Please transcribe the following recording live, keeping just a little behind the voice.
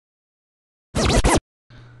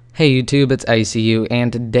Hey YouTube, it's ICU,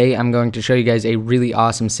 and today I'm going to show you guys a really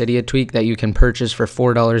awesome Cydia tweak that you can purchase for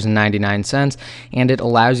 $4.99, and it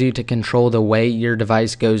allows you to control the way your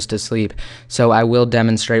device goes to sleep. So I will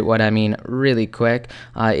demonstrate what I mean really quick.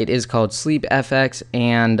 It is called SleepFX,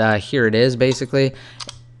 and here it is basically.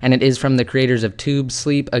 And it is from the creators of Tube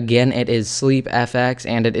Sleep. Again, it is SleepFX,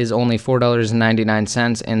 and it is only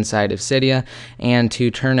 $4.99 inside of Cydia. And to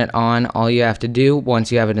turn it on, all you have to do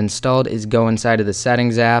once you have it installed is go inside of the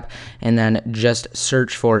Settings app and then just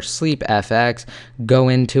search for SleepFX. Go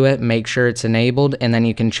into it, make sure it's enabled, and then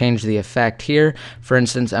you can change the effect here. For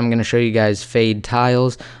instance, I'm going to show you guys fade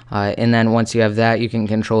tiles, and then once you have that, you can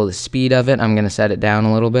control the speed of it. I'm going to set it down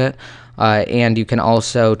a little bit. And you can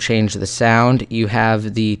also change the sound. You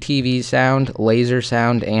have the TV sound, laser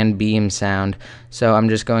sound, and beam sound. So I'm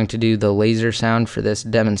just going to do the laser sound for this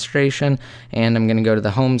demonstration, and I'm going to go to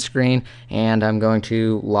the home screen, and I'm going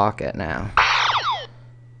to lock it now.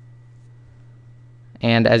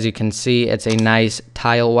 And as you can see, it's a nice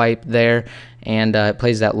tile wipe there, and it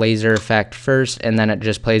plays that laser effect first, and then it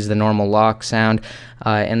just plays the normal lock sound,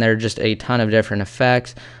 and there are just a ton of different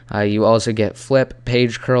effects. You also get flip,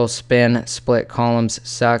 page curl, spin, split columns,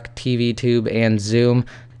 suck, TV tube, and zoom.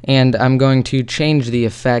 And I'm going to change the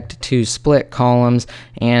effect to split columns,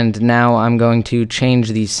 and now I'm going to change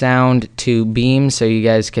the sound to beam so you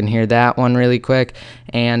guys can hear that one really quick.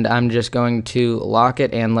 And I'm just going to lock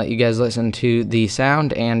it and let you guys listen to the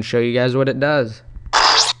sound and show you guys what it does.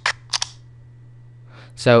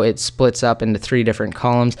 So it splits up into 3 different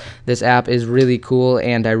columns. This app is really cool,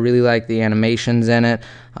 and I really like the animations in it.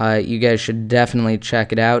 You guys should definitely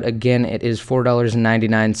check it out. Again, it is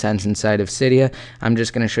 $4.99 inside of Cydia. I'm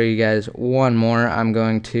just going to show you guys one more. I'm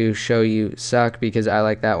going to show you Suck because I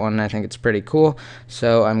like that one and I think it's pretty cool.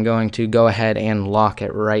 So I'm going to go ahead and lock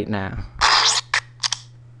it right now.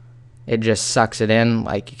 It just sucks it in,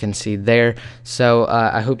 like you can see there. So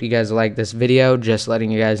I hope you guys like this video, just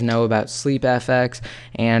letting you guys know about SleepFX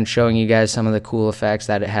and showing you guys some of the cool effects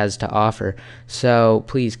that it has to offer. So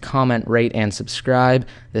please comment, rate, and subscribe.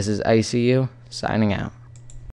 This is ICU, signing out.